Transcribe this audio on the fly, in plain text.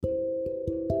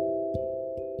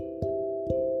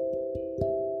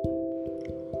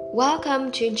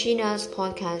Welcome to Gina's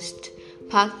podcast,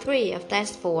 part 3 of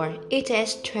test 4,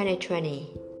 eTest 2020.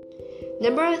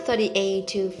 Number 38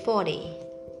 to 40.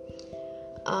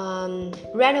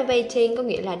 Renovating có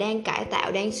nghĩa là đang cải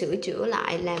tạo, đang sửa chữa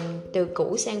lại, làm từ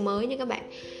cũ sang mới nha các bạn.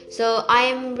 So I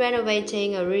am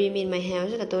renovating a room in my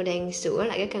house, tức là tôi đang sửa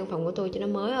lại cái căn phòng của tôi cho nó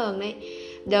mới hơn đấy.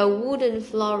 The wooden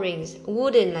floorings,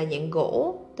 wooden là dạng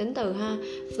gỗ, tính từ ha.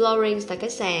 Floorings là cái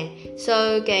sàn.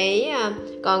 So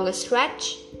còn scratch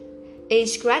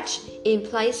in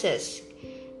places.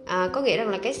 Có nghĩa rằng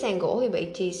là cái sàn gỗ thì bị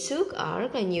trì xước ở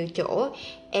rất là nhiều chỗ,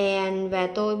 và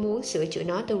tôi muốn sửa chữa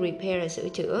nó, to repair là sửa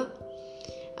chữa.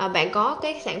 Bạn có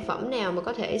cái sản phẩm nào mà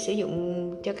có thể sử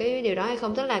dụng cho cái điều đó hay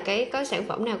không? Tức là có sản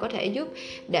phẩm nào có thể giúp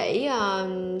để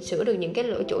sửa được những cái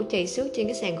lỗ chỗ trì xước trên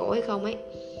cái sàn gỗ hay không ấy?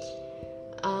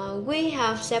 We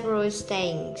have several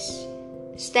stains.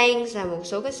 Stains là một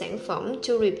số các sản phẩm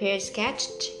to repair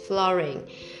sketched flooring.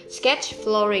 Sketch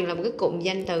flooring là một cái cụm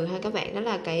danh từ ha các bạn, đó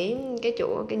là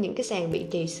những cái sàn bị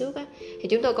trì xước á. Thì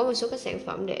chúng tôi có một số các sản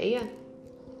phẩm để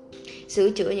sửa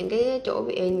chữa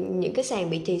những cái sàn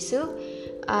bị trì xước.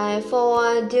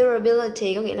 For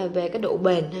durability có nghĩa là về cái độ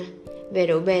bền ha. Về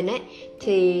độ bền ấy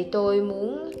thì tôi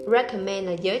muốn recommend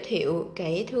là giới thiệu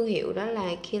cái thương hiệu đó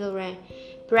là Kilora.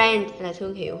 Brand là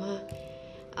thương hiệu ha.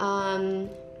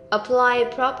 Apply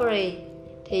properly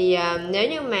thì nếu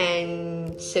như mà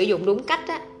sử dụng đúng cách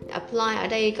á, apply ở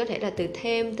đây có thể là từ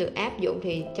thêm, từ áp dụng,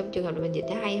 thì trong trường hợp này mình dịch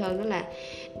nó hay hơn, đó là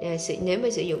nếu mà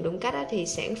sử dụng đúng cách á, thì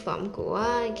sản phẩm của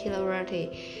Kilora thì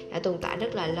đã tồn tại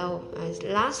rất là lâu,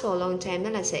 last for a long time, đó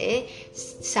là sẽ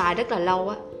xài rất là lâu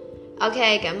á. Ok,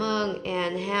 cảm ơn.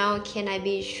 And how can I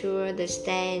be sure the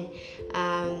stand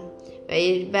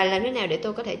vậy và làm thế nào để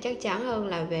tôi có thể chắc chắn hơn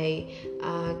là về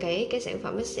cái sản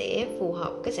phẩm nó sẽ phù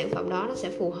hợp, cái sản phẩm đó nó sẽ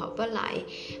phù hợp với lại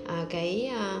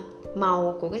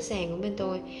màu của cái sàn của bên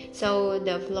tôi. So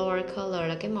the floor color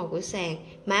là cái màu của sàn,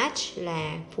 match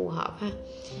là phù hợp ha.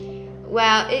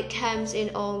 Well, it comes in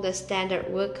all the standard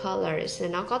wood colors.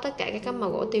 Nó có tất cả các màu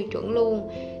gỗ tiêu chuẩn luôn,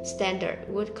 standard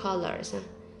wood colors ha.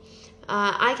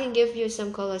 I can give you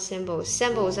some color samples.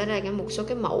 Samples ở đây là một số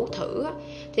cái mẫu thử.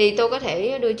 Thì tôi có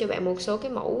thể đưa cho bạn một số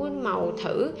cái màu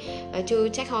thử to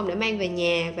take home để mang về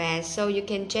nhà, và so you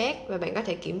can check, và bạn có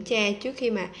thể kiểm tra trước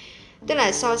khi mà, tức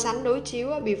là so sánh đối chiếu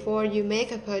before you make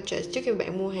a purchase, trước khi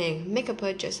bạn mua hàng. Make a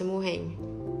purchase là mua hàng.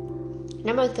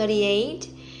 Number 38.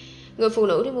 Người phụ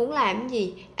nữ thì muốn làm cái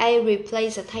gì? A.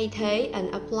 Replace là thay thế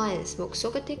an appliance, một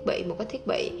cái thiết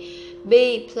bị. B.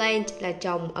 Plant là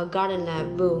trồng, a garden là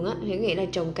vườn á, thì nghĩa là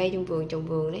trồng cây trong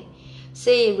vườn đấy. C.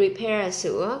 Repair là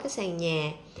sửa cái sàn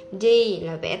nhà. D.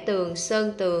 là vẽ tường,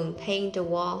 sơn tường, paint the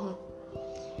wall.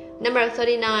 Number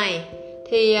 39.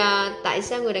 Thì tại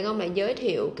sao người đàn ông lại giới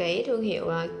thiệu cái thương hiệu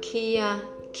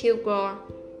Kilgore,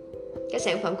 cái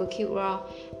sản phẩm của Kilgore?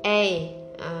 A.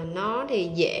 Nó thì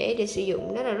dễ để sử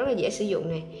dụng, nó là rất là dễ sử dụng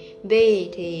này. B.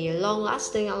 thì long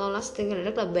lasting là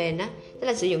rất là bền á, tức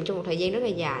là sử dụng trong một thời gian rất là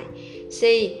dài. C.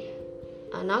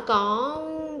 Nó có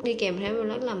đi kèm theo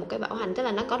đó là một cái bảo hành, tức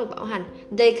là nó có được bảo hành.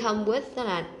 They come with, tức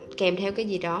là kèm theo cái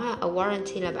gì đó ha. A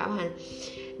warranty là bảo hành.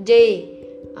 D.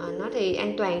 Nó thì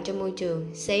an toàn cho môi trường,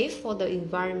 safe for the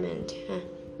environment ha.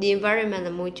 The environment là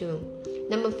môi trường.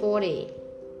 Number 40.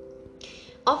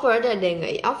 Offer là đề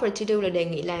nghị, offer to do là đề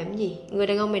nghị làm cái gì? Người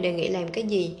đàn ông này đề nghị làm cái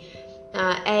gì?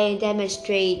 A.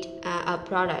 Demonstrate a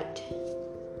product.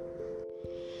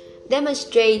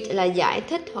 Demonstrate là giải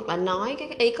thích hoặc là nói, cái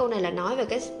ý câu này là nói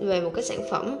về một cái sản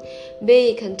phẩm. B.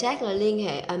 Contact là liên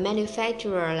hệ, a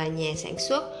manufacturer là nhà sản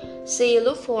xuất. C.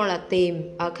 Look for là tìm,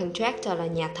 a contractor là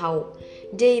nhà thầu.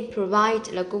 D.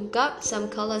 Provide là cung cấp, some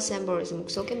color samples, một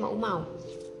số cái mẫu màu.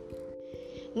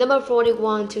 Number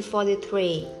 41 to 43.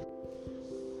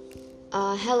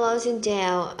 Hello, xin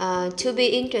chào. To be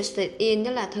interested in,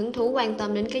 đó là hứng thú, quan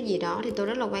tâm đến cái gì đó. Thì tôi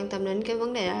rất là quan tâm đến cái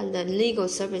vấn đề đó là legal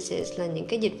services, là những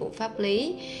cái dịch vụ pháp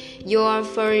lý. Your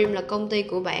firm là công ty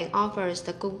của bạn, offers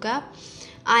là cung cấp.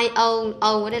 I own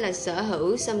ở đây là sở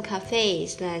hữu, some cafes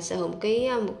là sở hữu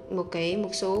một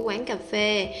số quán cà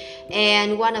phê.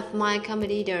 And one of my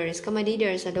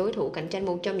competitors là đối thủ cạnh tranh,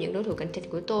 một trong những đối thủ cạnh tranh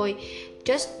của tôi.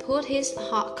 Just put his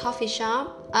hot coffee shop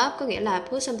up, có nghĩa là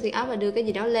put something up là đưa cái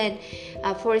gì đó lên.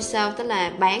 For sale tức là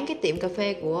bán cái tiệm cà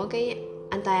phê của cái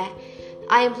anh ta.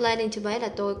 I am planning to buy là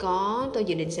tôi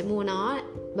dự định sẽ mua nó.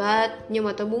 But nhưng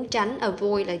mà tôi muốn tránh,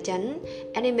 avoid là tránh,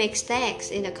 any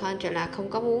mistakes in the contract là không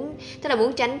có muốn, tức là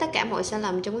muốn tránh tất cả mọi sai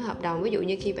lầm trong cái hợp đồng. Ví dụ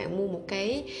như khi bạn mua một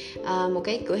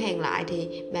cái cửa hàng lại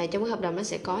thì trong cái hợp đồng nó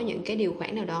sẽ có những cái điều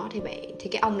khoản nào đó thì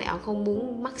cái ông này ông không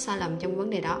muốn mắc sai lầm trong vấn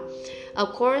đề đó.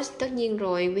 Of course, tất nhiên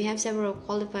rồi, we have several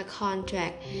qualified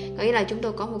contract. Có nghĩa là chúng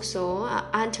tôi có một số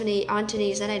Anthony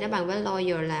ở đây nó bằng với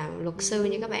lawyer là luật sư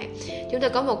nha các bạn. Chúng tôi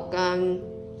có một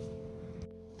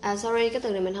sorry, cái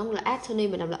từ này mình không là attorney,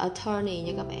 mình đọc là attorney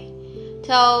nha các bạn.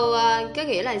 So, cái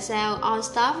nghĩa là sao? On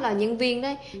staff là nhân viên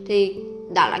đấy. Thì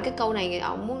đặt lại cái câu này,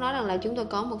 ông muốn nói rằng là chúng tôi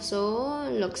có một số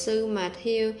luật sư mà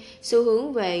theo xu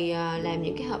hướng về làm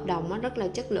những cái hợp đồng đó, rất là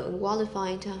chất lượng,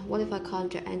 qualified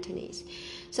contract attorneys.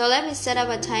 So let me set up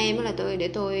a time, là để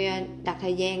tôi đặt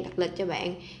thời gian, đặt lịch cho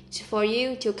bạn, for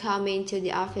you to come into the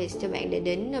office, cho bạn để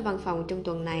đến văn phòng trong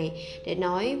tuần này để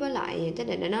nói với lại, tức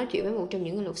là để nói chuyện với một trong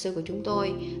những người luật sư của chúng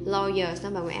tôi, lawyers, nó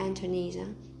bằng với attorneys đó.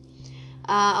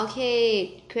 Ok,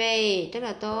 great, rất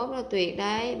là tốt, rất là tuyệt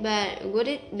đấy. But would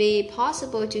it be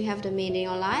possible to have the meeting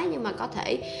online? Nhưng mà có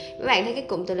thể, các bạn thấy cái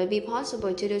cụm từ là be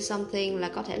possible to do something là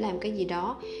có thể làm cái gì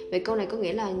đó. Vậy câu này có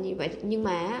nghĩa là như vậy, nhưng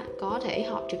mà có thể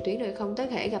họp trực tuyến được hay không? Có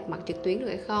thể gặp mặt trực tuyến được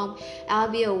hay không?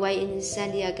 I'll be away in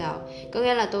San Diego. Có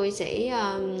nghĩa là tôi sẽ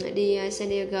đi San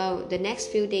Diego the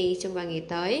next few days, trong vài ngày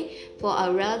tới, for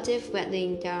a relative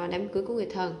wedding, cho đám cưới của người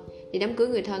thân. Thì đám cưới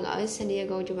người thân ở San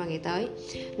Diego trong vài ngày tới.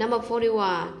 Number 41,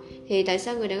 thì tại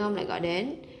sao người đàn ông lại gọi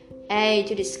đến? A.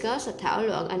 To discuss là thảo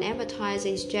luận an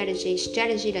advertising strategy.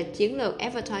 Strategy là chiến lược,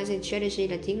 advertising strategy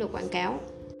là chiến lược quảng cáo.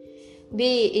 B.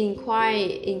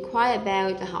 Inquire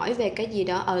about là hỏi về cái gì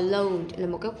đó. A loan là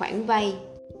một cái khoản vay.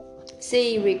 C.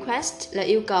 Request là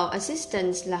yêu cầu.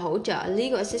 Assistance là hỗ trợ.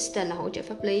 Legal assistance là hỗ trợ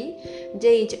pháp lý. D.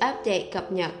 To update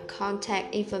cập nhật.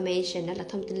 Contact information đó là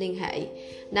thông tin liên hệ.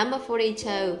 Number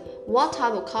 42, what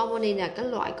type of company là cái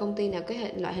loại công ty nào, cái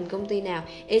loại hình công ty nào?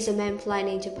 Is a man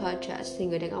planning to purchase, thì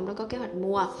người đàn ông đó có kế hoạch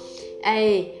mua. A.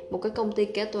 Một cái công ty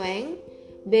kế toán.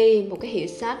 B. Một cái hiệu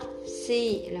sách. C.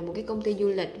 Là một cái công ty du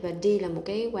lịch. Và D. là một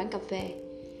cái quán cà phê.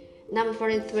 Number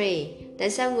 43, tại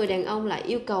sao người đàn ông lại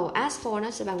yêu cầu? Ask for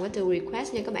nó sẽ bằng với từ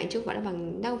request nha các bạn, chứ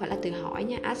không phải là từ hỏi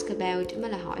nha. Ask about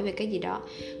mới là hỏi về cái gì đó,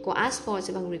 còn ask for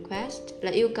sẽ bằng request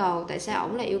là yêu cầu. Tại sao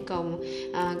ổng lại yêu cầu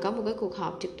có một cái cuộc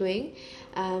họp trực tuyến?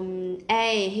 A.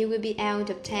 He will be out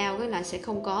of town, tức là sẽ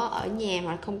không có ở nhà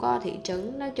hoặc không có ở thị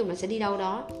trấn, nói chung là sẽ đi đâu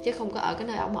đó chứ không có ở cái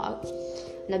nơi ổng ở,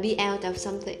 là be out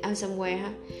of somewhere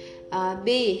ha. B.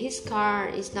 His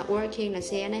car is not working, là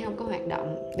xe này không có hoạt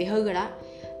động, bị hư rồi đó.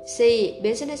 C.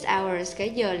 Business hours, cái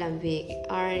giờ làm việc.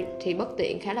 R thì bất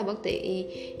tiện, khá là bất tiện.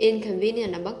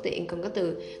 Inconvenient là bất tiện,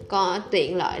 còn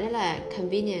tiện lợi đó là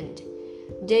convenient.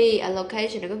 D. A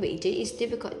location là cái vị trí, is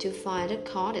difficult to find, rất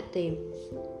khó để tìm.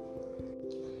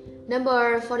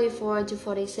 Number 44 to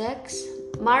 46,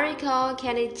 Mariko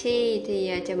Kennedy,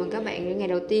 thì chào mừng các bạn ngày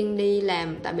đầu tiên đi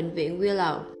làm tại bệnh viện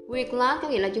Willow. We're glad có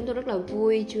nghĩa là chúng tôi rất là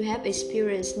vui. To have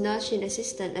experience nursing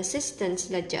assistant. Assistant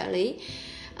là trợ lý.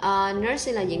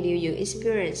 Nursing là dạng điều dưỡng.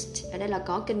 Experienced ở đây là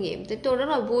có kinh nghiệm. Tôi rất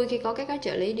là vui khi có các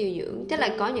trợ lý điều dưỡng, tức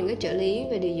là có những cái trợ lý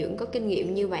về điều dưỡng có kinh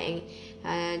nghiệm như bạn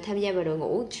tham gia vào đội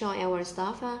ngũ join our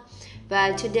staff ha.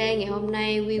 Và today, ngày hôm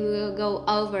nay, we will go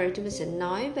over, chúng ta sẽ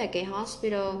nói về cái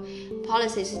hospital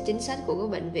policies, chính sách của cái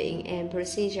bệnh viện, and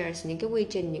procedures, những cái quy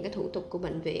trình, những cái thủ tục của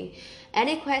bệnh viện.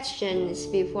 Any questions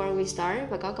before we start?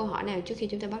 Và có câu hỏi nào trước khi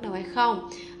chúng ta bắt đầu hay không?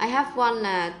 I have one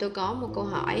là tôi có một câu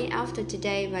hỏi. After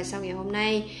today, và sau ngày hôm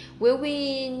nay, will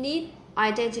we need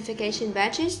identification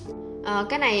badges?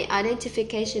 Cái này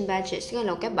identification badges là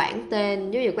một cái bảng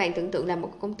tên. Ví dụ các bạn tưởng tượng là một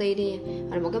công ty đi,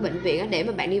 hoặc là một cái bệnh viện đó, để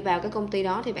mà bạn đi vào cái công ty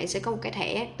đó thì bạn sẽ có một cái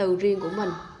thẻ từ riêng của mình.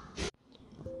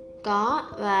 Có,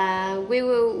 và we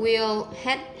will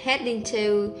head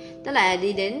into, tức là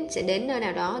sẽ đến nơi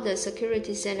nào đó, the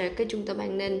security center, cái trung tâm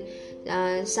an ninh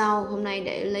sau hôm nay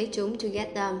để lấy chúng, to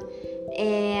get them.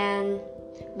 And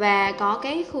và có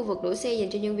cái khu vực đổ xe dành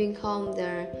cho nhân viên không?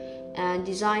 The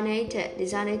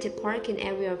designated parking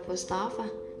area for staff,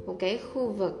 một cái khu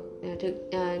vực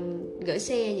gửi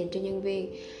xe dành cho nhân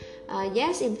viên.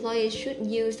 Yes, employees should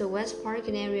use the west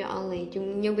parking area only.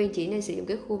 Nhân viên chỉ nên sử dụng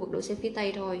cái khu vực đổ xe phía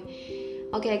tây thôi.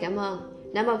 Ok, cảm ơn.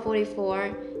 Number 44,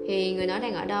 thì người nói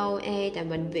đang ở đâu? A. Tại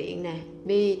bệnh viện nè.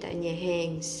 B. Tại nhà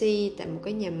hàng. C. Tại một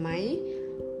cái nhà máy.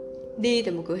 D.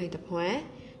 Tại một cửa hàng tạp hóa.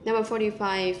 Number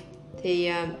 45, thì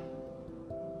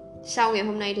sau ngày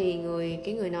hôm nay thì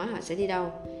cái người nói họ sẽ đi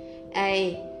đâu? A.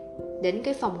 Đến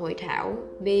cái phòng hội thảo.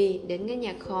 B. Đến cái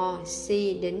nhà kho. C.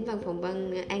 Đến văn phòng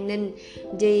an ninh.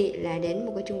 D. Là đến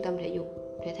một cái trung tâm thể dục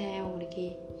thể thao này kia.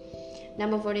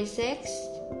 Number 46,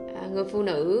 người phụ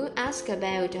nữ ask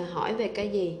about, hỏi về cái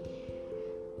gì?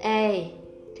 A.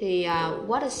 thì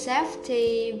what are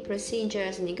safety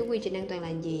procedures, những cái quy trình an toàn là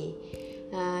gì.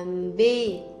 B,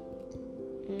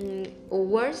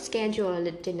 work schedule là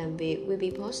lịch trình làm việc, will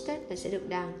be posted là sẽ được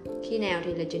đăng. Khi nào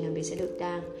thì lịch trình làm việc sẽ được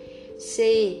đăng. C,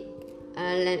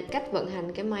 là cách vận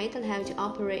hành cái máy, tức là how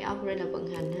to operate là vận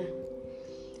hành ha.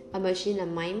 A machine là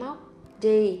máy móc. D,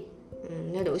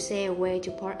 nơi đổ xe, where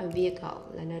to park a vehicle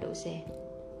là nơi đổ xe.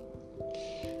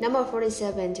 Number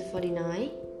 47 to 49.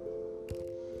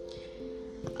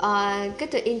 Cái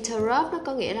từ interrupt nó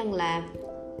có nghĩa rằng là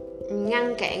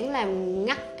ngăn cản, làm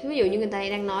ngắt. Ví dụ như người ta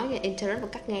đang nói interrupt là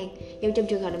cắt ngang, nhưng trong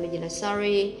trường hợp này mình dịch là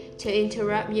sorry to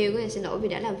interrupt you, có nghĩa xin lỗi vì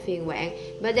đã làm phiền bạn.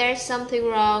 But there's something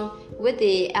wrong with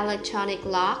the electronic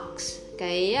locks,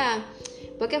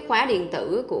 với cái khóa điện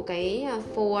tử của cái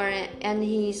for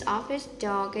Anhe's office,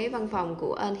 cho cái văn phòng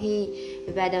của Anhe,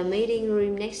 và the meeting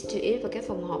room next to it, và cái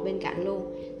phòng họp bên cạnh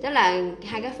luôn. Tức là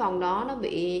hai cái phòng đó nó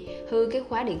bị hư cái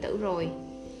khóa điện tử rồi.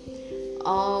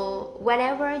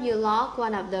 Whenever you lock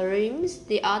one of the rooms,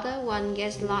 the other one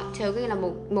gets locked too. Có nghĩa là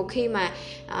một khi mà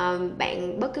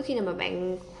bất cứ khi nào mà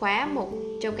bạn khóa một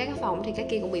trong các cái phòng thì cái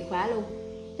kia cũng bị khóa luôn.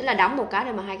 Tức là đóng một cái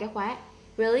rồi mà hai cái khóa.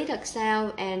 Really, thật sao?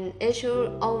 And it should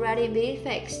already be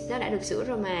fixed. Nó đã được sửa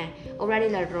rồi mà. Already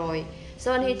là rồi.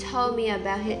 So he told me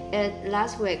about it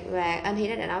last week. Và anh Hy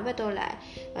đã nói với tôi là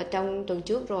trong tuần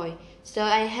trước rồi.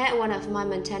 So I had one of my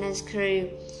maintenance crew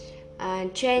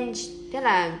change. Tức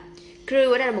là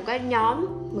crew ở đây là một cái nhóm,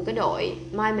 một cái đội.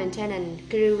 My maintenance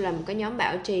crew là một cái nhóm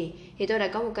bảo trì. Thì tôi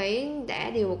đã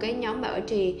điều một cái nhóm bảo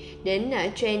trì đến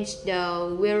change the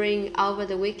wiring over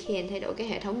the weekend, thay đổi cái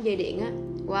hệ thống dây điện á,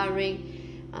 wiring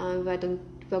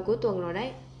vào cuối tuần rồi đấy,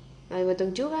 vào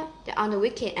tuần trước á, on the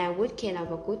weekend, weekend là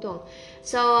vào cuối tuần.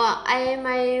 So I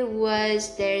was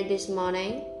there this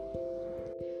morning.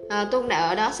 Tôi đã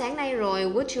ở đó sáng nay rồi.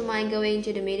 Would you mind going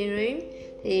to the meeting room?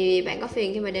 Thì bạn có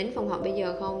phiền khi mà đến phòng họp bây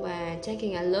giờ không? Và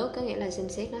taking a look có nghĩa là xem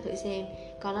xét nó thử xem,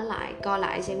 coi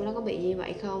lại xem nó có bị như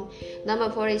vậy không.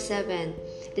 Number 47,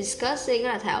 discussing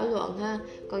là thảo luận ha.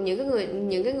 Còn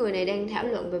những cái người này đang thảo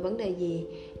luận về vấn đề gì?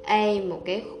 A, một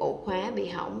cái ổ khóa bị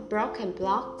hỏng, broken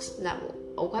blocks là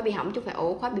ổ khóa bị hỏng chứ không phải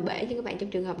ổ khóa bị bể, nhưng các bạn trong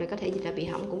trường hợp này có thể dịch là bị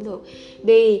hỏng cũng được. B,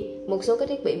 một số cái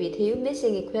thiết bị bị thiếu,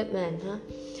 missing equipment ha.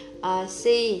 C,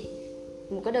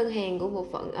 một cái đơn hàng của bộ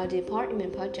phận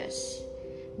department purchase.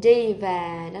 D,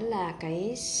 và đó là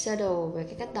cái sơ đồ về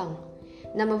cái cách tầng.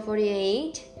 Number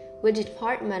 48, which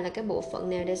department là cái bộ phận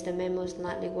nào does the man most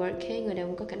likely work, người đâu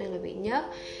có khả năng làm việc nhất.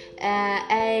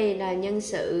 A là nhân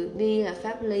sự, B là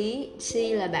pháp lý, C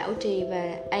là bảo trì,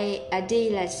 và D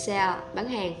là sale, bán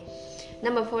hàng.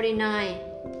 Number 49,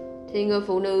 thì người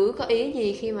phụ nữ có ý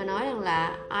gì khi mà nói rằng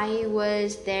là I was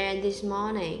there this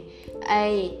morning? A,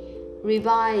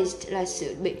 revised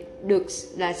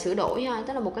là sửa đổi ha,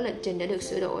 tức là một cái lịch trình đã được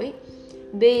sửa đổi.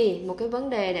 B, một cái vấn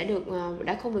đề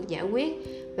đã không được giải quyết.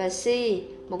 Và C,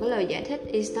 một cái lời giải thích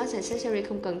is not necessary,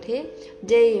 không cần thiết.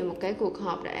 D, một cái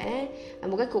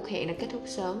cuộc hẹn đã kết thúc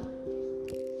sớm.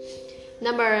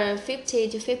 Number 50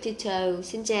 to 52.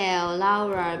 Xin chào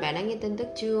Laura, bạn đã nghe tin tức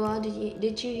chưa?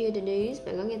 Did you hear the news?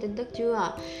 Bạn có nghe tin tức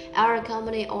chưa? Our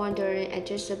company ordered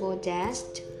adjustable desk.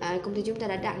 Công ty chúng ta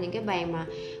đã đặt những cái bàn mà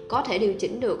có thể điều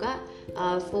chỉnh được á,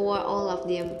 for all of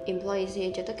the employees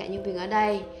here, cho tất cả nhân viên ở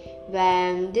đây.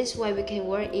 Và this way we can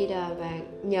work either, và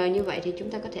nhờ như vậy thì chúng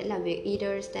ta có thể làm việc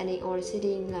either standing or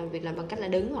sitting, làm việc bằng cách là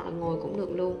đứng hoặc là ngồi cũng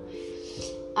được luôn.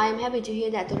 I'm happy to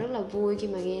hear that. Tôi rất là vui khi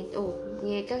mà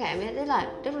nghe các bạn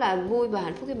rất là vui và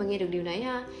hạnh phúc khi mà nghe được điều đấy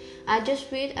ha. I just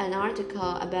read an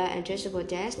article about adjustable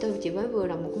desk. Tôi chỉ mới vừa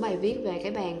đọc một cái bài viết về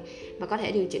cái bàn mà có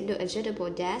thể điều chỉnh được,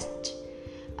 adjustable desk.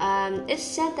 It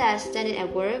said that standing at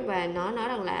work, và nó nói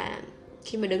rằng là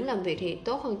khi mà đứng làm việc thì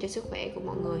tốt hơn cho sức khỏe của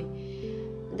mọi người.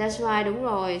 That's right, đúng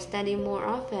rồi. Standing more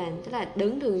often, tức là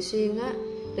đứng thường xuyên á.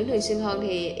 Đứng thường xuyên hơn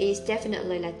thì is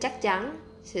definitely là chắc chắn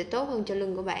sẽ tốt hơn cho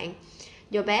lưng của bạn.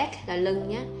 Your back là lưng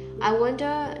nhé. I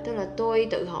wonder, tức là tôi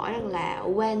tự hỏi rằng là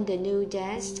when the new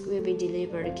desk will be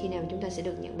delivered, khi nào chúng ta sẽ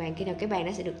được nhận bàn, khi nào cái bàn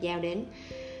đó sẽ được giao đến.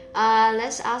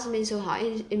 Let's ask Minso,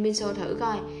 hỏi Minso thử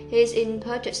coi. He's in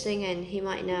purchasing and he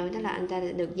might know, tức là anh ta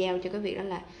được giao cho cái việc đó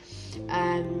là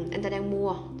anh ta đang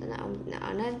mua, tức là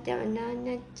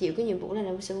nó chịu cái nhiệm vụ là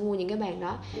sẽ mua những cái bàn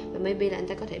đó, và maybe là anh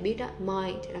ta có thể biết đó,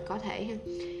 might là có thể ha.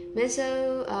 Minso,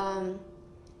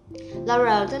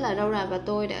 Laura, tức là Laura và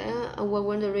tôi đã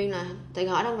wondering là tự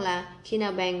hỏi rằng là khi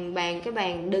nào cái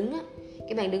bàn đứng á,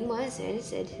 cái bàn đứng mới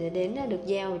sẽ đến được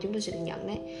giao và chúng tôi sẽ được nhận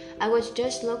đấy. I was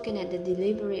just looking at the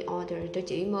delivery order. Tôi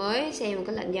chỉ mới xem một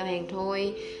cái lệnh giao hàng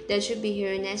thôi. They should be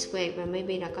here next week, và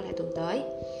maybe là có thể tuần tới.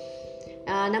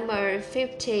 Number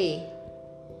 50.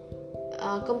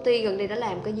 Công ty gần đây đã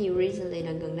làm cái gì recently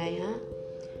là gần đây hả?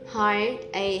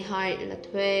 Hire là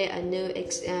thuê, a new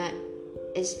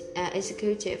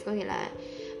executive có nghĩa là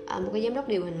một cái giám đốc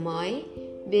điều hành mới.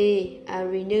 B,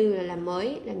 renew là làm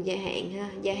mới, làm gia hạn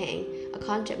ha, gia hạn. A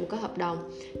contract, một cái hợp đồng.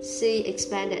 C,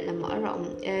 expanded là mở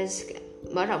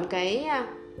rộng cái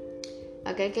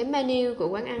menu của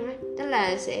quán ăn đó. Tức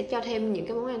là sẽ cho thêm những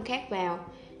cái món ăn khác vào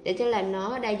để cho làm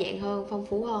nó đa dạng hơn, phong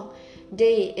phú hơn. D,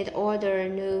 it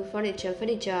order new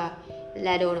furniture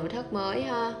là đồ nội thất mới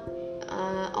ha.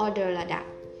 Order là đặt.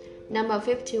 Number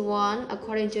 51,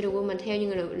 according to the woman, theo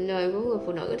những lời của người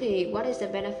phụ nữ thì what is the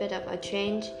benefit of a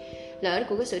change? Lợi ích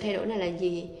của cái sự thay đổi này là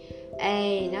gì? A,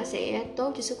 nó sẽ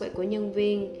tốt cho sức khỏe của nhân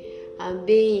viên. B,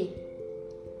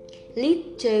 lead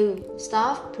to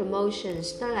staff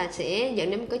promotions, nó là sẽ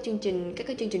dẫn đến một cái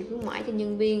các chương trình khuyến mãi cho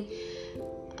nhân viên.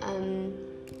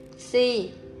 C,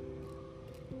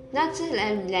 nó sẽ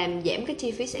làm giảm cái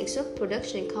chi phí sản xuất,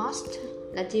 production cost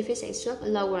là chi phí sản xuất,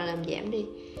 lower là làm giảm đi.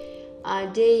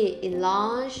 D,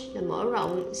 enlarge là mở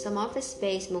rộng some office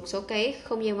space, một số cái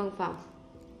không gian văn phòng.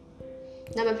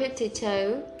 Number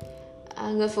 52,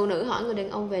 người phụ nữ hỏi người đàn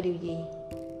ông về điều gì?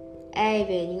 A,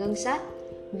 về ngân sách.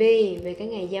 B, về cái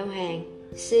ngày giao hàng.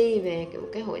 C, về một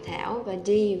cái hội thảo. Và D,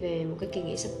 về một cái kỳ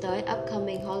nghỉ sắp tới,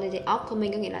 upcoming holiday.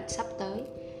 Upcoming có nghĩa là sắp tới,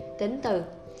 tính từ.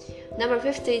 Number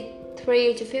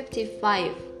 53 to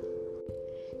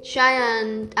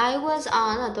 55, I was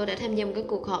on là tôi đã tham gia một cái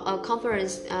cuộc họp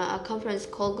conference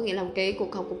call, có nghĩa là một cái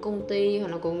cuộc họp của công ty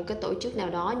hoặc là của một cái tổ chức nào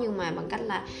đó, nhưng mà bằng cách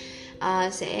là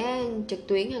sẽ trực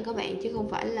tuyến ha các bạn, chứ không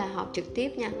phải là họp trực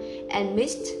tiếp nha. And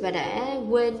missed, và đã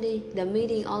quên đi the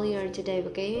meeting earlier today,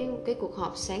 và cái cuộc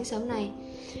họp sáng sớm nay.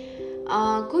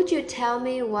 Could you tell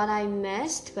me what I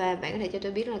missed? Và bạn có thể cho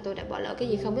tôi biết là tôi đã bỏ lỡ cái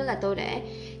gì không? Tức là tôi đã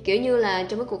kiểu như là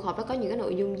trong cái cuộc họp đó có những cái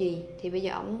nội dung gì, thì bây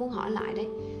giờ ông muốn hỏi lại đấy.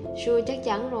 Sure, chắc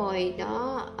chắn rồi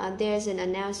đó. There's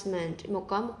an announcement,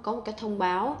 có một cái thông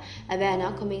báo về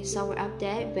nó coming software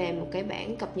update, về một cái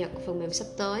bản cập nhật phần mềm sắp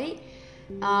tới.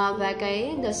 Và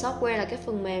cái the software là cái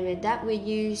phần mềm that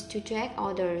we use to track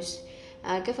orders,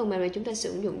 cái phần mềm này chúng ta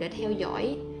sử dụng để theo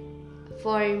dõi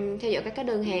các cái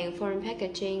đơn hàng, foreign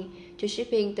packaging to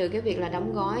shipping, từ cái việc là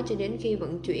đóng gói cho đến khi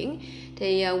vận chuyển.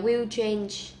 Thì will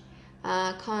change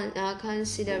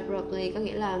considerably có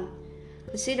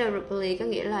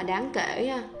nghĩa là đáng kể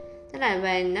ha. Tức là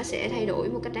về nó sẽ thay đổi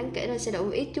một cách đáng kể, nó sẽ đổi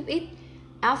một chút ít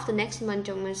after next month,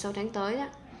 trong sau tháng tới đó.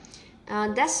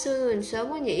 That's soon,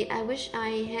 sớm quá nhỉ. I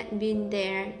wish I had been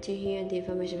there to hear the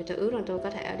information. Tôi ước rằng tôi có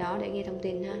thể ở đó để nghe thông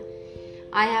tin ha.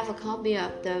 I have a copy of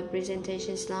the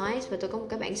presentation slides, và tôi có một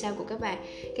cái bản sao của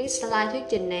cái slide thuyết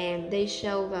trình nè. They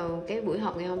show vào cái buổi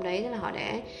họp ngày hôm đấy, tức là họ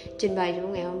đã trình bày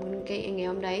trong ngày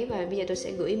hôm đấy, và bây giờ tôi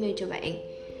sẽ gửi email cho bạn.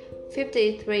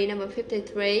 53, number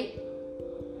 53.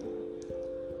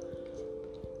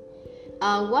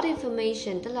 What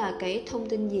information, tức là cái thông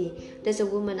tin gì? There's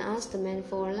a woman asked the man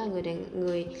for, là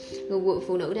người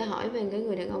phụ nữ đã hỏi về cái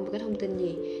người đàn ông về cái thông tin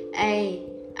gì? A,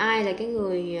 ai là cái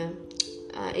người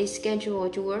is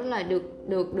scheduled to work, là được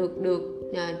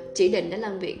chỉ định để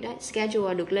làm việc đó.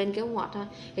 Schedule được lên kế hoạch thôi.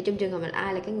 Thì trong trường hợp là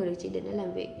ai là cái người được chỉ định để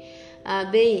làm việc.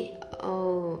 B,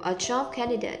 a job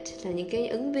candidate là những cái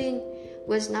ứng viên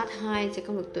was not hired, sẽ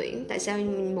không được tuyển. Tại sao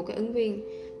một cái ứng viên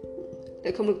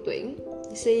lại không được tuyển?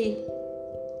 C,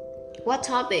 what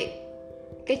topic,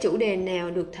 cái chủ đề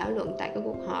nào được thảo luận tại cái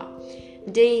cuộc họp.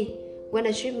 D, when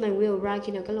a shipment will arrive,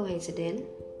 khi nào cái lô hàng sẽ đến.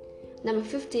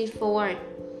 Number 54,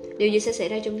 điều gì sẽ xảy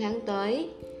ra trong tháng tới?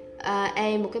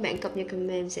 A, một cái bản cập nhật phần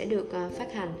mềm sẽ được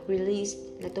phát hành, release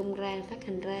là tung ra, phát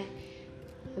hành ra,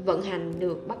 vận hành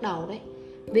được bắt đầu đấy.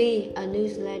 B, a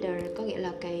newsletter có nghĩa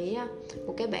là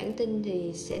một cái bản tin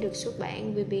thì sẽ được xuất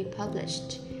bản, will be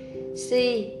published. C,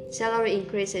 salary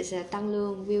increases là tăng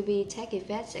lương, will be take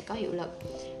effect sẽ có hiệu lực.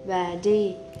 Và D,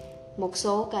 một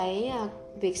số cái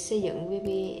việc xây dựng, will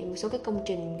be một số cái công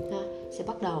trình sẽ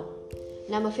bắt đầu.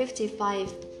 Number 55,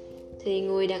 thì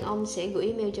người đàn ông sẽ gửi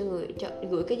email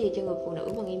gửi cái gì cho người phụ nữ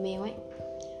bằng email ấy?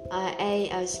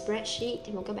 A spreadsheet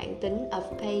thì một cái bảng tính of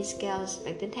pay scales,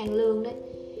 bảng tính thang lương đấy.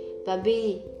 Và B,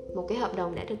 một cái hợp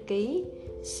đồng đã được ký.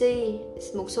 C,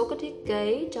 một số cái thiết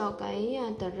kế cho cái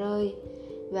tờ rơi.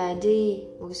 Và D,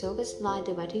 một số cái slide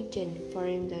từ bài thuyết trình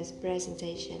for the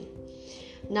presentation.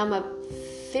 Number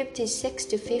 56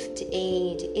 to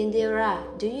 58, Indira,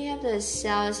 do you have the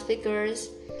sales figures?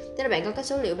 Tức là bạn có cái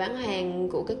số liệu bán hàng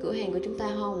của cái cửa hàng của chúng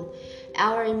ta không?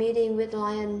 Our meeting with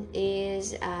Lion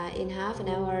is in half an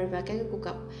hour, và cái cuộc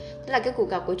gặp, tức là cái cuộc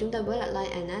gặp của chúng ta với lại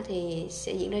Lion thì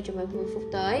sẽ diễn ra trong 30 phút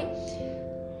tới.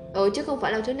 Chứ không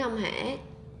phải là thứ năm hả?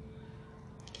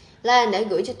 Lion đã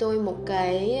gửi cho tôi một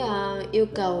cái yêu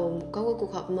cầu có cái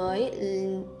cuộc họp mới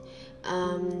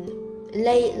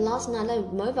late last night là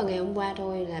mới vào ngày hôm qua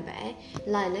thôi là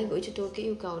bả gửi cho tôi cái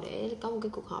yêu cầu để có một cái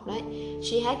cuộc họp đấy.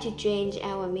 She had to change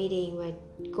our meeting, và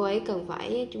cô ấy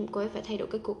phải thay đổi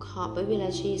cái cuộc họp bởi vì là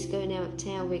she's going out of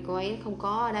town, vì cô ấy không có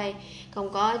ở đây, không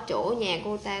có chỗ nhà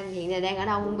cô ta hiện giờ đang ở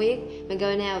đâu không biết. Mà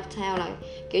going out of town là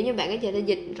kiểu như bạn cái giờ đã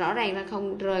dịch rõ ràng là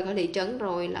không rời khỏi thị trấn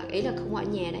rồi, là ý là không ở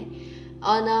nhà đấy.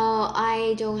 Oh no,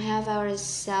 I don't have our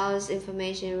sales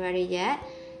information ready yet.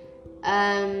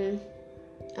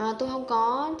 Tôi không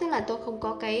có, tức là tôi không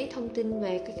có cái thông tin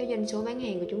về cái doanh số bán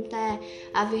hàng của chúng ta.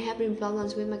 We have been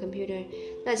problems with my computer.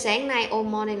 Là sáng nay, all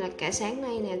morning, là cả sáng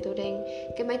nay nè,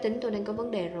 cái máy tính tôi đang có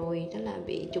vấn đề rồi, đó là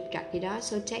bị trục trặc gì đó.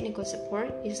 So technical support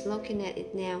is looking at it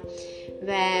now.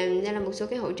 Và đây là một số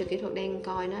cái hỗ trợ kỹ thuật đang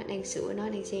coi nó, đang sửa nó,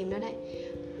 đang xem nó đấy.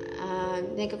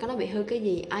 Đang có nó bị hư cái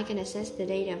gì. I can access the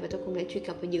data, và tôi cũng để truy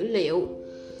cập vào dữ liệu.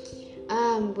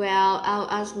 Well, I'll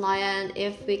ask Lion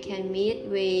if we can meet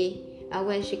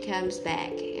when she comes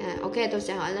back. Ok, tôi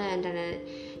sẽ hỏi là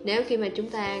nếu như mà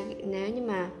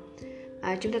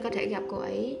chúng ta có thể gặp cô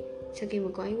ấy sau khi mà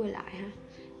cô ấy quay lại ha.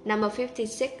 Number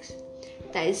 56.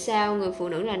 Tại sao người phụ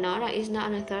nữ là nói rằng it's not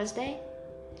on a Thursday?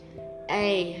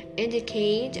 A.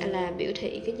 Indicate là biểu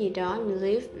thị cái gì đó,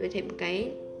 relief biểu thị một cái.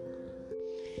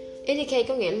 Indicate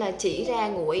có nghĩa là chỉ ra,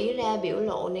 ngụ ý ra, biểu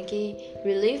lộ này kia.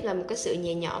 Relief là một cái sự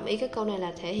nhẹ nhõm. Ý cái câu này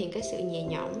là thể hiện cái sự nhẹ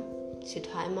nhõm, sự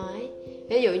thoải mái.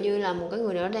 Ví dụ như là một cái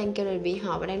người đó đang kêu là bị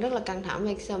họp và đang rất là căng thẳng,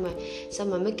 hay sao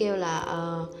mà mới kêu là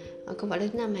không phải đến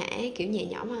năm hả, kiểu nhẹ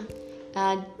nhõm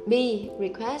ha. B.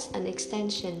 Request an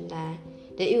extension là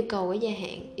để yêu cầu cái gia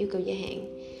hạn.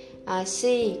 C.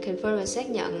 Confirm là xác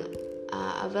nhận.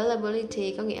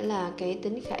 Availability có nghĩa là cái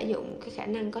tính khả dụng, cái khả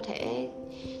năng có thể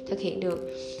thực hiện được.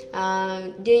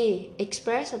 D.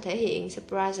 Express là thể hiện,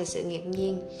 surprise là sự ngạc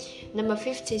nhiên. Number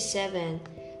 57.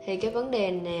 Thì cái vấn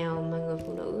đề nào mà người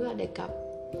phụ nữ đề cập?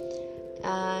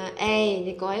 A.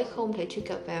 Thì cô ấy không thể truy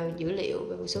cập vào dữ liệu,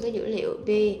 về một số cái dữ liệu. B.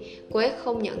 Cô ấy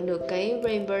không nhận được cái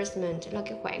reimbursement, là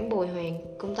cái khoản bồi hoàn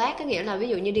công tác. Có nghĩa là ví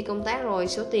dụ như đi công tác rồi,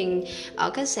 số tiền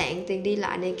ở khách sạn, tiền đi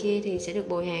lại này kia thì sẽ được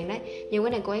bồi hoàn đấy, nhưng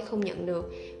cái này cô ấy không nhận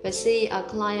được. Và C. A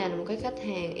client, một cái khách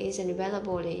hàng, isn't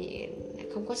available thì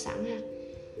không có sẵn ha,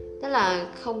 tức là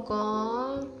không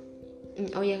có.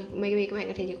 Maybe các bạn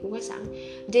có thể dịch không có sẵn.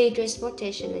 D.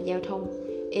 Transportation là giao thông,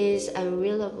 is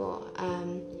unreliable.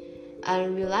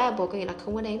 Unreliable có nghĩa là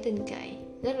không có đáng tin cậy,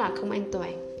 rất là không an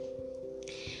toàn.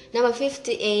 Number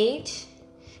 58.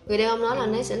 Người đàn ông nói là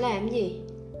nó sẽ làm cái gì?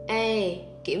 A.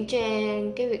 Kiểm tra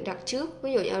cái việc đặt trước,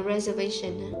 ví dụ như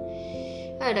reservation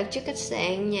ha, đặt trước khách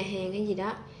sạn, nhà hàng hay gì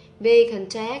đó. B.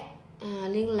 Contact,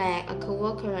 liên lạc. A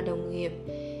coworker là đồng nghiệp.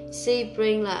 C.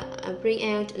 Bring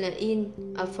out là in.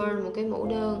 A form một cái mẫu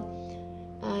đơn.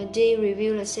 D.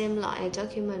 Review là xem lại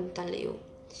document, tài liệu.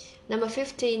 Number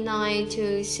 59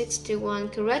 to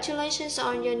 61. Congratulations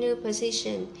on your new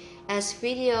position as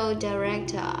video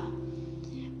director.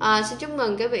 Xin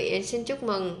chúc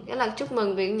mừng, đó là chúc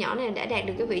mừng vì nhỏ này đã đạt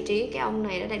được cái vị trí, cái ông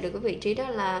này đã đạt được cái vị trí đó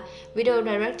là video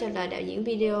director, là đạo diễn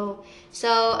video.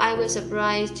 So I was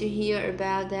surprised to hear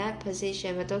about that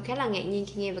position, và tôi khá là ngạc nhiên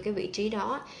khi nghe về cái vị trí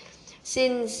đó.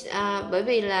 Since bởi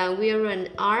vì là we're an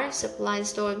art supply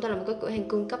store, chúng ta là một cái cửa hàng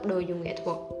cung cấp đồ dùng nghệ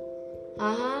thuật.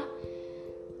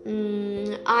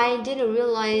 I didn't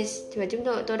realize, và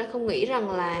tôi đã không nghĩ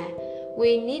rằng là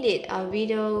we needed a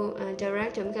video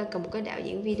director, chúng ta cần một cái đạo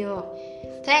diễn video.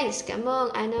 Thanks, cảm ơn.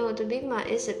 I know, tôi biết mà.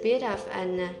 It's a bit of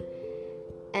an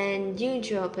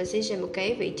unusual position, một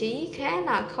cái vị trí khá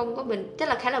là không có tức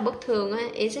là khá là bất thường á,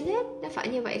 isn't it? Nó phải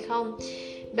như vậy không?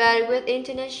 But with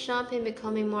internet shopping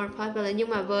becoming more popular, nhưng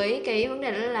mà với cái vấn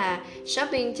đề đó là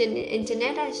shopping trên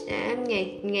internet đã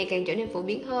ngày càng trở nên phổ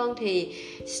biến hơn, thì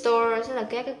stores, tức là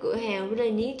các cái cửa hàng,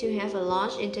 really need to have a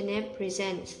large internet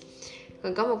presence.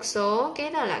 Còn có một số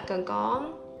cái đó là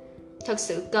thật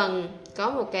sự cần có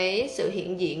một cái sự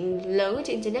hiện diện lớn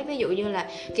trên internet. Ví dụ như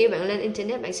là khi bạn lên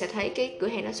internet, bạn sẽ thấy cái cửa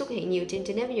hàng đó xuất hiện nhiều trên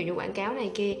internet, ví dụ như quảng cáo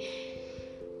này kia.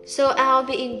 So I'll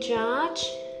be in charge.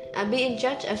 Be in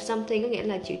charge of something có nghĩa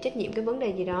là chịu trách nhiệm cái vấn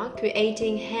đề gì đó.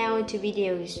 Creating how to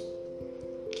videos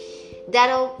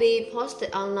that'll be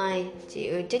posted online,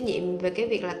 chịu trách nhiệm về cái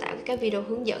việc là tạo các video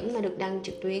hướng dẫn mà được đăng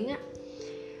trực tuyến á.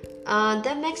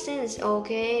 That makes sense. Ok,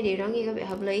 điều đó nghe có vẻ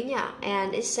hợp lý nha.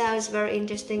 And it sounds very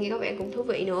interesting, nghe có vẻ cũng thú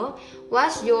vị nữa.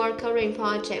 What's your current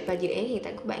project, và dự án hiện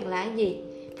tại của bạn là gì?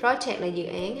 Project là dự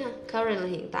án ha, current là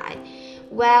hiện tại.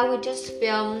 Well, we just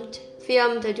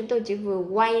filmed thì chúng tôi chỉ vừa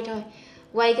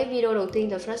quay cái video đầu tiên,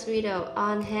 the first video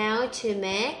on how to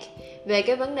make, về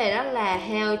cái vấn đề đó là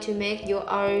how to make your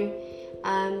own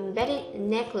beaded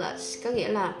necklace, có nghĩa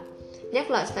là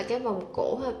necklace là cái vòng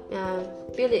cổ,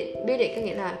 beaded có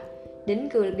nghĩa là Đính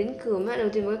cườm á, đầu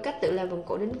tiên một cái cách tự làm vòng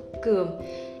cổ đính cườm.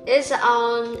 It's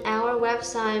on our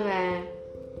website và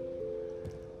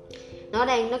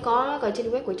nó có ở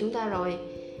trên web của chúng ta rồi.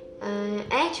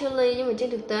 Actually, nhưng mà trên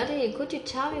thực tế thì could you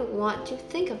tell me what you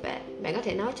think of it? Bạn có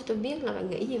thể nói cho tôi biết là bạn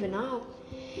nghĩ gì về nó không?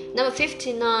 Number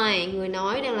 59, người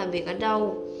nói đang làm việc ở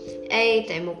đâu? A,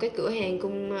 tại một cái cửa hàng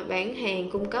bán hàng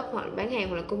cung cấp hoặc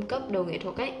là cung cấp đồ nghệ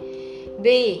thuật ấy. B,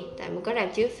 tại một cái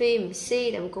rạp chiếu phim. C,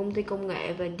 tại một công ty công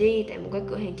nghệ. Và D, tại một cái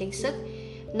cửa hàng trang sức.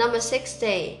 Number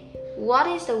 60,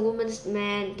 what is the woman's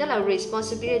man? Tức là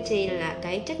responsibility là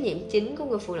cái trách nhiệm chính của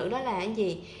người phụ nữ đó là cái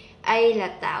gì? A là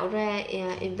tạo ra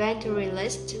inventory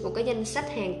list, một cái danh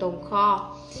sách hàng tồn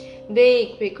kho. B,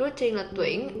 recruiting là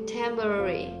tuyển.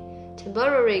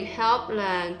 Temporary help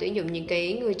là tuyển dụng những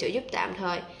cái người trợ giúp tạm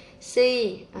thời. C,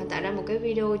 tạo ra một cái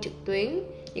video trực tuyến,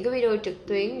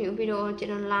 những video trên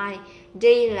online. D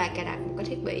là cài đặt một cái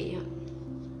thiết bị.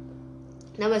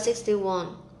 Number 61,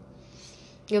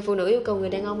 người phụ nữ yêu cầu người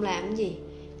đàn ông làm cái gì?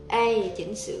 A,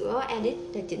 chỉnh sửa, edit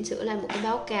là chỉnh sửa lại một cái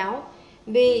báo cáo.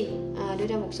 B, đưa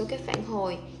ra một số cái phản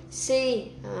hồi. C,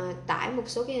 tải một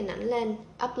số cái hình ảnh lên,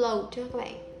 upload cho các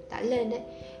bạn, tải lên đấy.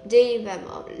 D, và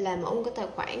làm mở một cái tài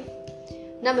khoản.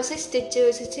 Number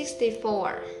 62, 64.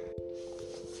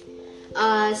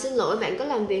 Xin lỗi, bạn có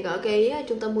làm việc ở cái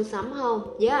trung tâm mua sắm không?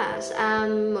 Yes,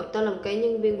 tôi là một cái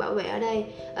nhân viên bảo vệ ở đây.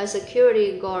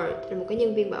 Security guard là một cái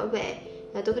nhân viên bảo vệ.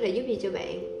 Tôi có thể giúp gì cho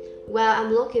bạn? Well, I'm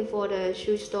looking for the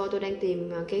shoe store. Tôi đang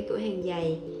tìm cái cửa hàng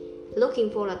giày. Looking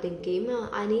for là tìm kiếm.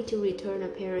 I need to return a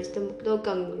pair. Tôi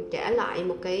cần trả lại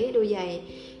một cái đôi giày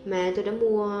mà tôi đã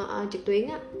mua trực tuyến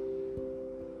á.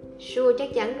 Sure,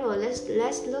 chắc chắn rồi.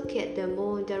 Let's look at the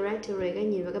mall directory. Cái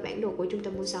nhìn vào cái bản đồ của trung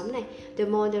tâm mua sắm này. The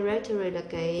mall directory là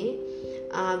cái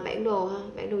bản đồ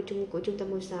chung của trung tâm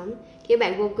mua sắm. Khi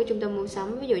bạn vô cái trung tâm mua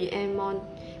sắm, ví dụ như Mall,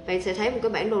 bạn sẽ thấy một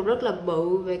cái bản đồ rất là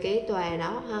bự về cái tòa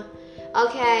đó ha.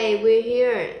 Ok, we're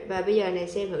here. Và bây giờ này,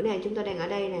 xem thử này, chúng ta đang ở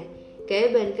đây nè, kế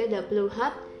bên cái The Blue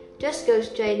Hut. Just go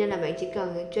straight, nên là bạn chỉ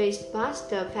cần trace past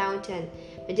the fountain.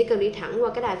 Bạn chỉ cần đi thẳng qua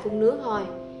cái đài phun nước thôi.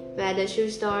 Và the shoe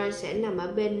store sẽ nằm ở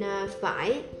bên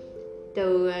phải,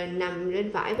 nằm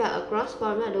bên phải, và ở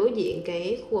crossbar là đối diện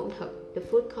cái khu ẩm thực, the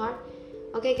food court.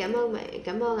 Ok, cảm ơn bạn,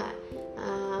 cảm ơn ạ.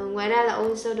 Ngoài ra là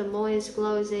also the mall is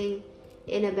closing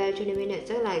in about 20 minutes,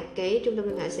 tức là cái trung tâm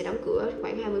thương mại sẽ đóng cửa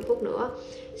khoảng 20 phút nữa.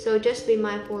 So just be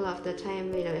mindful of the time,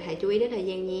 vì là hãy chú ý đến thời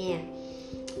gian nha.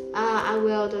 I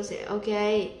will, tôi sẽ, ok.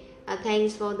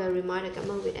 Thanks for the reminder, cảm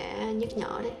ơn vì đã nhắc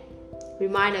nhở đấy.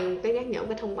 Reminder, một cái nhắc nhở, một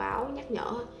cái thông báo nhắc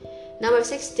nhở. Number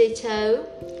 62,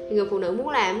 người phụ nữ muốn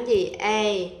làm cái gì?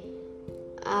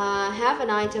 A, have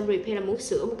an item repair là muốn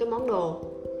sửa một cái món đồ.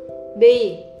 B,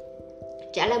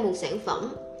 trả lại một sản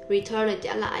phẩm. Return là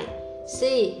trả lại. C,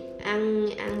 ăn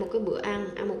một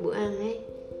bữa ăn ấy.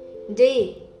 D,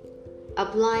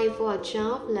 apply for a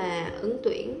job là ứng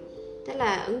tuyển, tức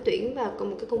là ứng tuyển vào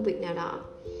một cái công việc nào đó.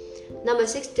 Number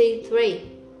 63,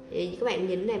 thì các bạn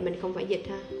nhìn này, mình không phải dịch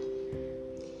ha.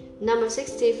 Number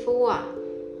 64,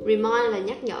 remind là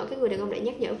nhắc nhở, cái người đàn ông đã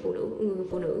nhắc nhở người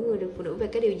phụ nữ về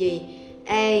cái điều gì?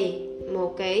 A,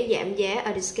 một cái giảm giá,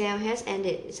 a discount has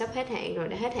ended, sắp hết hạn rồi,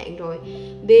 đã hết hạn rồi.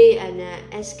 B, an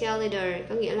escalator,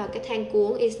 có nghĩa là cái thang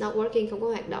cuốn is not working, không có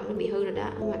hoạt động, nó bị hư rồi đó,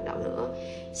 không hoạt động nữa.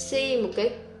 C, một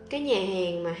cái nhà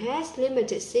hàng mà has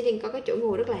limited seating, có cái chỗ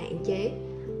ngồi rất là hạn chế.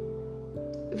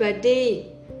 Và D,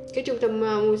 cái trung tâm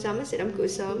mua sắm sẽ đóng cửa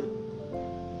sớm.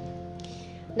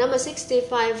 Number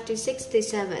 65 to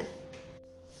 67.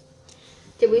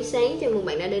 Chào buổi sáng, chào mừng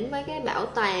bạn đã đến với cái bảo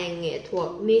tàng nghệ thuật.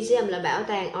 Museum là bảo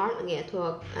tàng, art là nghệ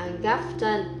thuật.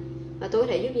 Grafton, và tôi có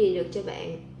thể giúp gì được cho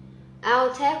bạn?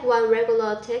 I'll take one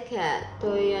regular ticket.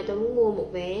 Tôi muốn mua một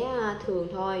vé thường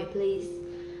thôi, please.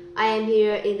 I am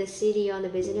here in the city on a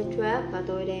business trip, và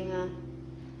tôi đang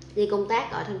đi công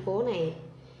tác ở thành phố này.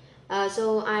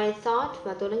 So I thought,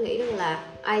 và tôi đã nghĩ rằng là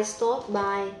I stopped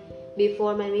by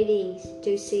before my meeting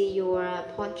to see your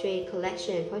portrait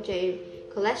collection. Portrait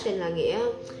collection là nghĩa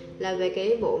là về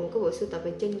một cái bộ sưu tập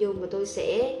về chân dung, và tôi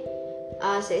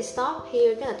sẽ stop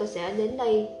here, tức là tôi sẽ đến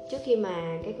đây trước khi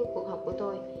mà cái cuộc họp của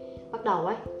tôi bắt đầu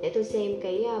ấy, để tôi xem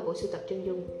cái bộ sưu tập chân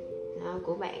dung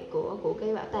của bạn, của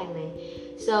cái bảo tàng này.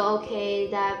 So okay,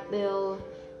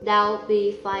 that'll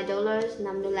be $5,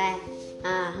 $5.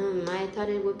 I thought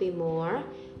it would be more.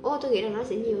 Tôi nghĩ rằng nó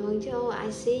sẽ nhiều hơn chứ.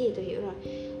 I see, tôi hiểu rồi.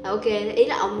 Ok, ý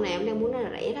là ông này, ông đang muốn nói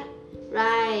là rẻ đó.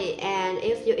 Right, and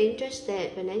if you're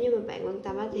interested, và nếu như mà bạn quan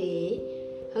tâm thì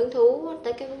hứng thú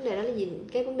tới cái vấn đề đó là gì,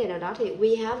 cái vấn đề nào đó, thì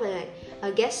we have a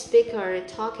guest speaker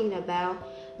talking about.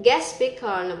 Guest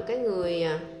speaker là một cái người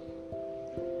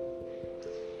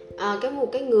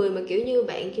một cái người mà kiểu như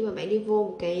bạn khi mà bạn đi vô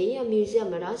một cái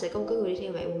museum nào đó sẽ có một cái người đi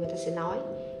theo bạn, người ta sẽ nói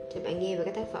cho bạn nghe về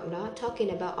cái tác phẩm đó. Talking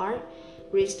about art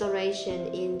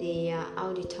restoration in the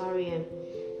auditorium,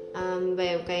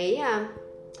 về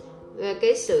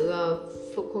cái sự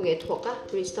phục hồi nghệ thuật á,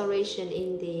 restoration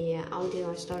in the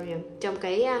auditorium, trong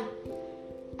cái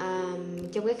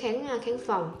khán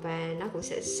phòng, và nó cũng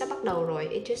sẽ sắp bắt đầu rồi.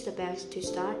 It's just about to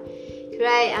start.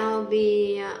 Great, I'll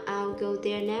go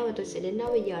there now, và tôi sẽ đến đó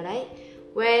bây giờ đấy.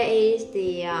 Where is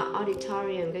the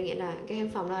auditorium, có nghĩa là cái khán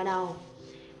phòng đó ở đâu.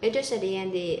 It's just at the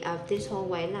end of this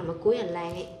hallway, nằm ở cuối hành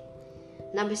lang ấy.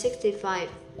 Number 65.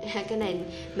 Cái này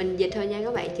mình dịch thôi nha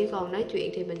các bạn, chứ còn nói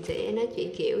chuyện thì mình sẽ nói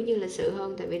chuyện kiểu như là sự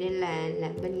hơn, tại vì đây là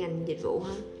làm bên ngành dịch vụ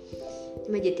ha.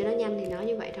 Nhưng mà dịch cho nó nhanh thì nói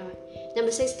như vậy thôi.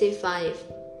 Number 65.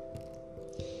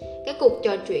 Cái cuộc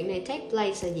trò chuyện này take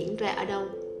place là diễn ra ở đâu?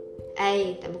 A.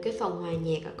 Tại một cái phòng hòa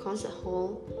nhạc ở concert hall.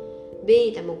 B.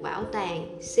 Tại một bảo tàng.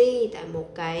 C. Tại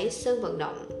một cái sân vận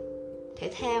động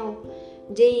thể thao.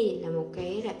 D. Là một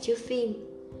cái rạp chiếu phim.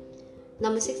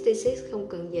 Number 66 không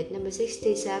cần dịch. Number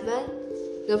 67.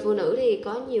 Người phụ nữ thì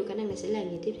có nhiều khả năng là sẽ làm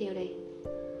gì tiếp theo đây?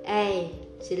 A.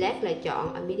 Select là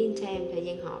chọn a meeting time, thời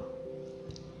gian họp.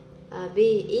 B.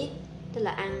 Eat tức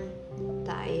là ăn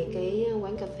tại cái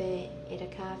quán cà phê, at a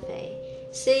cafe.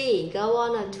 C. Go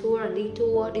on a tour,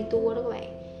 đi tour đó các bạn.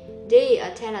 D.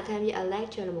 Attend là tham gia a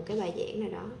lecture, là một cái bài giảng nào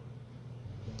đó.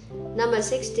 Number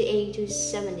 68 to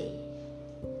 70.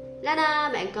 Lana,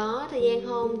 bạn có thời gian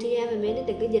không? Do you have a minute?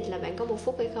 Đừng cứ dịch là bạn có 1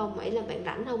 phút hay không, ấy là bạn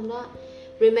rảnh không đó.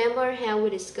 Remember how we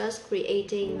discussed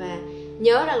creating, và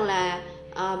nhớ rằng là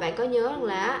bạn có nhớ rằng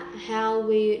là how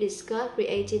we discussed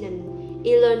creating an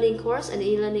e-learning course. An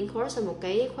e-learning course là một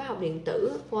cái khóa học điện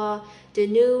tử for the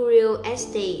new real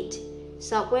estate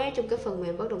software, trong cái phần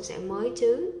mềm bất động sản mới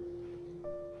chứ.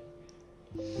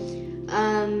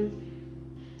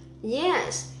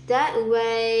 Yes, that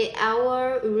way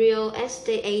our real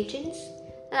estate agents,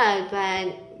 và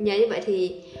nhờ như vậy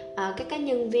thì các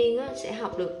nhân viên sẽ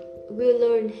học được, will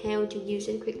learn how to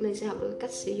use it quickly, sẽ học được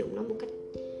cách sử dụng nó một cách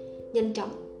nhanh chóng.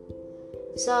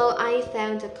 So I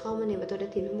found a company, và tôi đã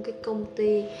tìm thấy một cái công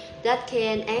ty that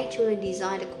can actually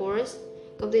design the course.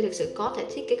 Công ty thực sự có thể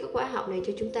thiết kế các khóa học này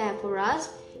cho chúng ta. For us,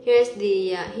 here's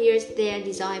their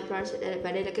design process,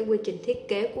 và đây là cái quy trình thiết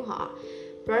kế của họ.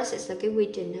 Process là cái quy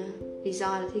trình,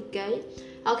 design là thiết kế.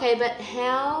 Okay, but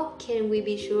how can we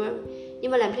be sure?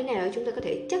 Nhưng mà làm thế nào để chúng ta có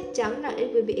thể chắc chắn là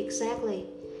it will be exactly,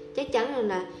 chắc chắn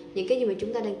là những cái gì mà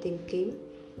chúng ta đang tìm kiếm.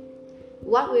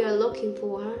 What we are looking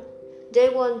for, they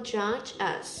won't charge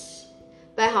us,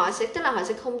 và họ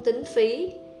sẽ không tính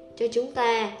phí cho chúng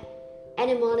ta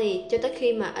any money cho tới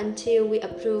khi mà until we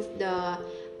approve the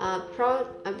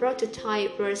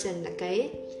prototype version, là cái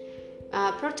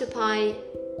prototype,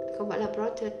 không phải là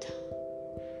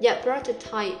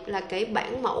prototype là cái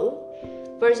bản mẫu,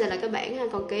 version là cái bản ha,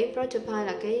 còn cái prototype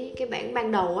là cái bản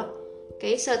ban đầu á,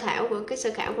 cái sơ khảo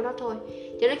của nó thôi.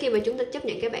 Cho đến khi mà chúng ta chấp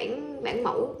nhận cái bản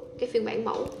mẫu, cái phiên bản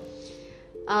mẫu.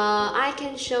 I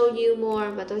can show you more,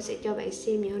 và tôi sẽ cho bạn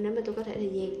xem nhiều hơn nếu mà tôi có thể thời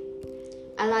gian.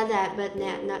 I like that, but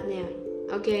not now.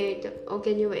 Ok,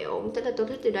 như vậy ổn, tức là tôi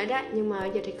thích điều đấy đó, nhưng mà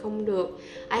giờ thì không được.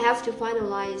 I have to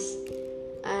finalize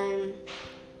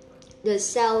the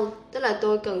sale, tức là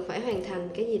tôi cần phải hoàn thành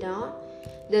cái gì đó.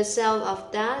 The sale of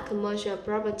that commercial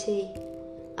property.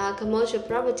 Commercial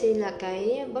property là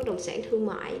cái bất động sản thương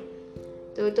mại.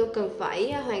 Tôi cần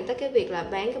phải hoàn tất cái việc là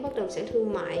bán cái bất động sản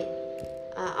thương mại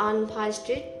on Pine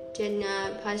Street, trên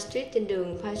Pine Street, trên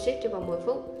đường Pine Street trong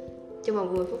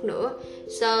vòng 10 phút nữa.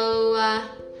 So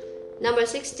number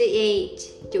 68,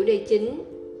 chủ đề chính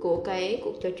của cái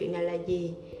cuộc trò chuyện này là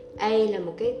gì? A là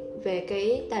một cái về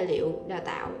cái tài liệu đào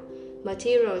tạo,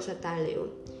 materials là tài liệu.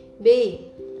 B,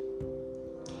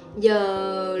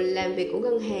 giờ làm việc của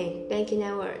ngân hàng, banking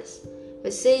hours. Và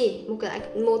C,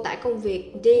 mô tả công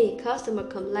việc. D, customer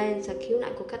complaints là khiếu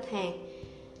nại của khách hàng.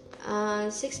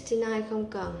 69 không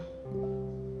cần.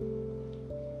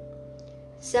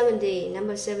 70,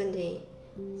 number 70.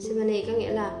 70 có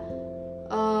nghĩa là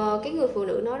cái người phụ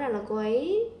nữ nói rằng là cô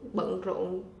ấy bận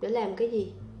rộn để làm cái gì,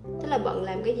 tức là bận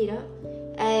làm cái gì đó.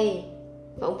 A,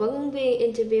 phỏng vấn ứng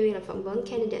viên, interviewing là phỏng vấn,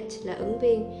 candidate là ứng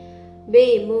viên. B,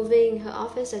 moving her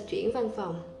office là chuyển văn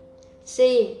phòng. C,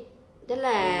 tức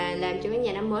là làm cho cái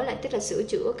nhà nó mới lại, tức là sửa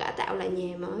chữa, cải tạo lại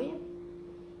nhà mới.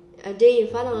 D,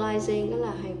 finalizing, đó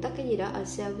là hoàn tất cái gì đó, ở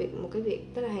sale việc, một cái việc,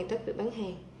 tức là hoàn tất việc bán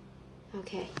hàng.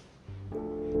 Ok.